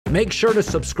Make sure to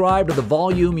subscribe to the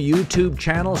Volume YouTube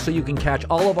channel so you can catch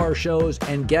all of our shows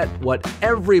and get what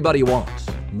everybody wants,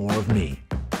 more of me.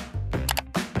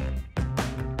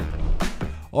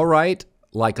 All right,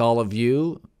 like all of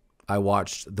you, I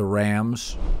watched the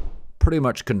Rams pretty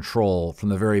much control from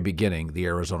the very beginning the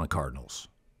Arizona Cardinals.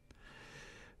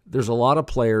 There's a lot of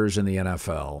players in the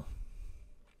NFL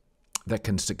that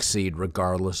can succeed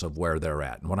regardless of where they're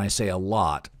at. And when I say a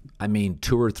lot, I mean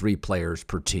 2 or 3 players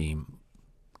per team,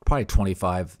 probably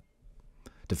 25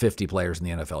 to 50 players in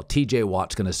the NFL. TJ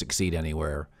Watt's going to succeed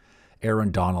anywhere.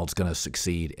 Aaron Donald's going to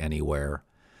succeed anywhere.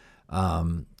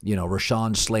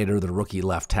 Rashawn Slater, the rookie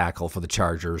left tackle for the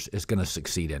Chargers, is going to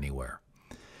succeed anywhere.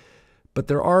 But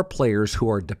there are players who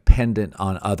are dependent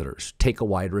on others. Take a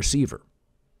wide receiver.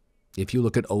 If you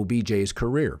look at OBJ's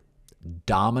career,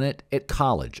 dominant at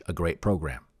college, a great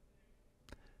program.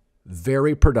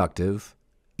 Very productive,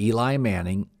 Eli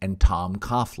Manning and Tom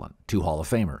Coughlin, 2 Hall of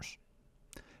Famers.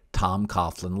 Tom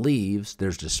Coughlin leaves,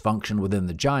 there's dysfunction within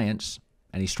the Giants,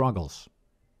 and he struggles.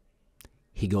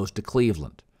 He goes to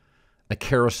Cleveland. A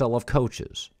carousel of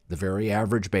coaches, the very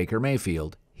average Baker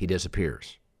Mayfield, he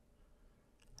disappears.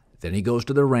 Then he goes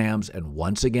to the Rams and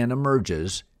once again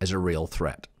emerges as a real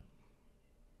threat.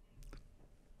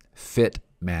 Fit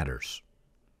matters.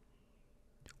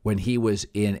 When he was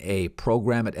in a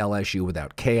program at LSU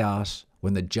without chaos,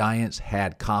 when the Giants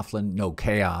had Coughlin, no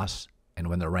chaos, and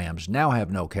when the Rams now have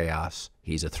no chaos,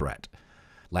 he's a threat.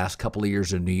 Last couple of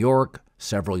years in New York,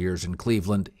 several years in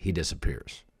Cleveland, he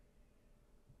disappears.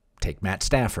 Take Matt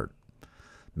Stafford.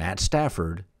 Matt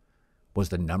Stafford was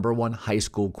the #1 high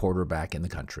school quarterback in the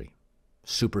country.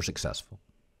 Super successful.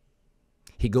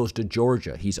 He goes to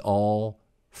Georgia. He's all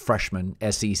freshman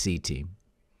SEC team.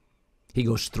 He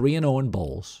goes 3-0 in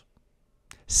bowls,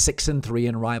 6-3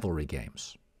 in rivalry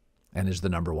games, and is the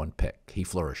 #1 pick. He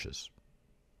flourishes.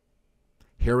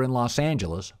 Here in Los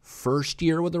Angeles, first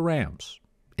year with the Rams,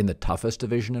 in the toughest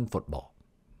division in football.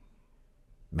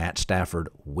 Matt Stafford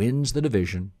wins the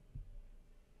division,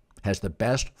 has the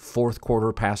best fourth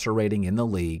quarter passer rating in the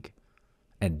league,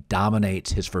 and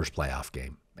dominates his first playoff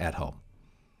game at home.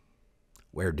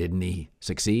 Where didn't he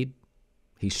succeed?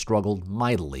 He struggled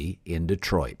mightily in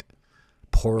Detroit.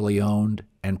 Poorly owned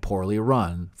and poorly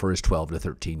run for his 12 to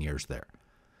 13 years there.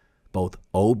 Both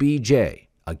OBJ,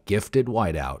 a gifted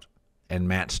wideout, and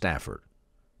Matt Stafford,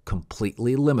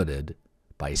 completely limited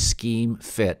by scheme,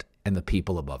 fit, and the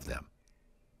people above them.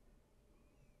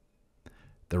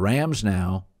 The Rams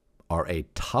now are a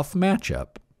tough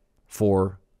matchup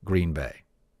for Green Bay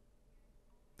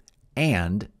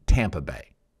and Tampa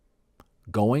Bay.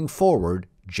 Going forward,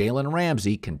 Jalen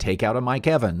Ramsey can take out a Mike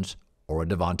Evans or a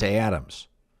Devontae Adams.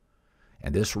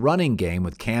 And this running game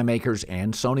with Cam Akers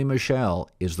and Sony Michel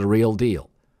is the real deal.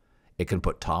 It can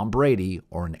put Tom Brady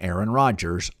or an Aaron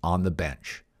Rodgers on the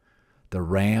bench. The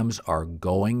Rams are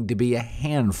going to be a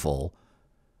handful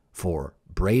for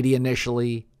Brady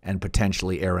initially and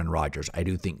potentially Aaron Rodgers. I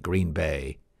do think Green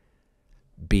Bay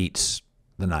beats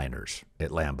the Niners at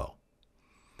Lambeau.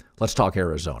 Let's talk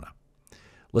Arizona.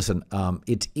 Listen,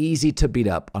 it's easy to beat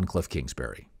up on Cliff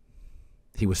Kingsbury.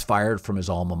 He was fired from his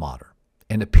alma mater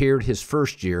and appeared his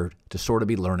first year to sort of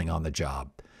be learning on the job.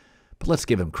 But let's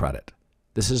give him credit.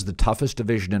 This is the toughest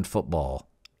division in football,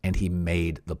 and he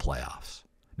made the playoffs.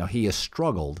 Now, he has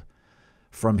struggled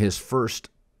from his first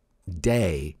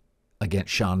day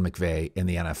against Sean McVay in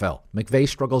the NFL. McVay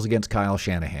struggles against Kyle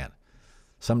Shanahan.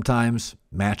 Sometimes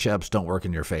matchups don't work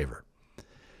in your favor.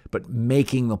 But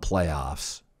making the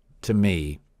playoffs, to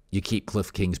me, you keep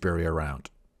Cliff Kingsbury around.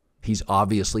 He's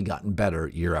obviously gotten better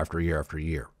year after year after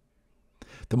year.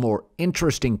 The more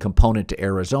interesting component to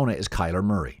Arizona is Kyler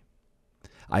Murray.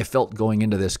 I felt going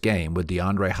into this game with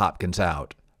DeAndre Hopkins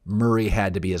out, Murray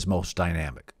had to be his most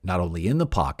dynamic, not only in the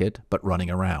pocket, but running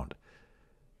around.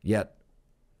 Yet,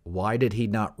 why did he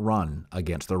not run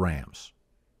against the Rams?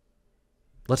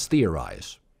 Let's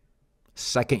theorize.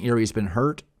 Second year he's been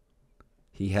hurt.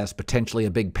 He has potentially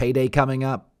a big payday coming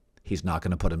up. He's not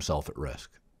going to put himself at risk.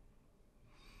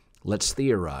 Let's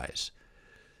theorize.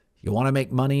 You want to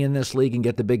make money in this league and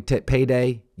get the big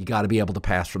payday? You got to be able to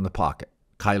pass from the pocket.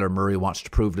 Kyler Murray wants to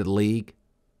prove to the league,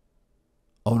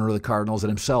 owner of the Cardinals, and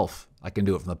himself, I can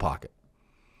do it from the pocket.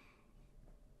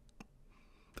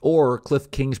 Or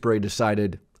Cliff Kingsbury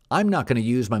decided, I'm not going to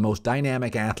use my most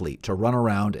dynamic athlete to run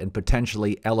around and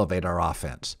potentially elevate our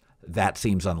offense. That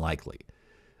seems unlikely.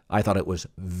 I thought it was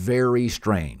very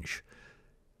strange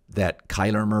that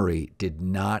Kyler Murray did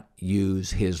not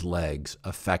use his legs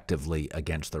effectively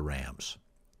against the Rams.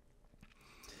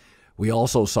 We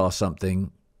also saw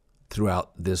something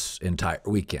throughout this entire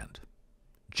weekend.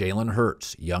 Jalen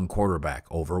Hurts, young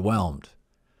quarterback, overwhelmed.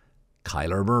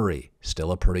 Kyler Murray,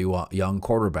 still a pretty young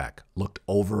quarterback, looked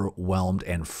overwhelmed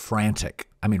and frantic.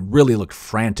 I mean, really looked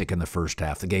frantic in the first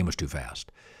half. The game was too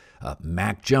fast.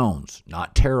 Mac Jones,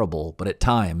 not terrible, but at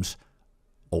times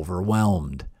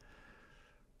overwhelmed.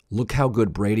 Look how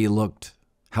good Brady looked,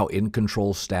 how in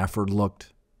control Stafford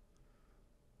looked.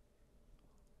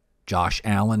 Josh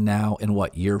Allen now in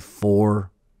year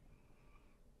 4?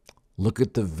 Look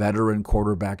at the veteran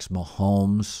quarterbacks,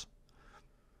 Mahomes.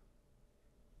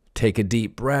 Take a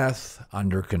deep breath,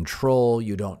 under control.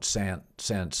 You don't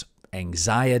sense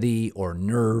anxiety or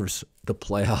nerves. The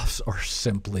playoffs are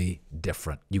simply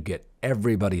different. You get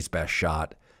everybody's best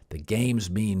shot. The games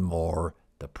mean more.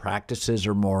 The practices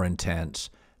are more intense.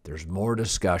 There's more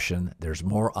discussion. There's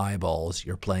more eyeballs.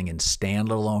 You're playing in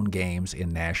standalone games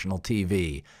in national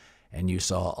TV, and you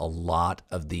saw a lot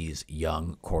of these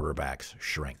young quarterbacks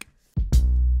shrink.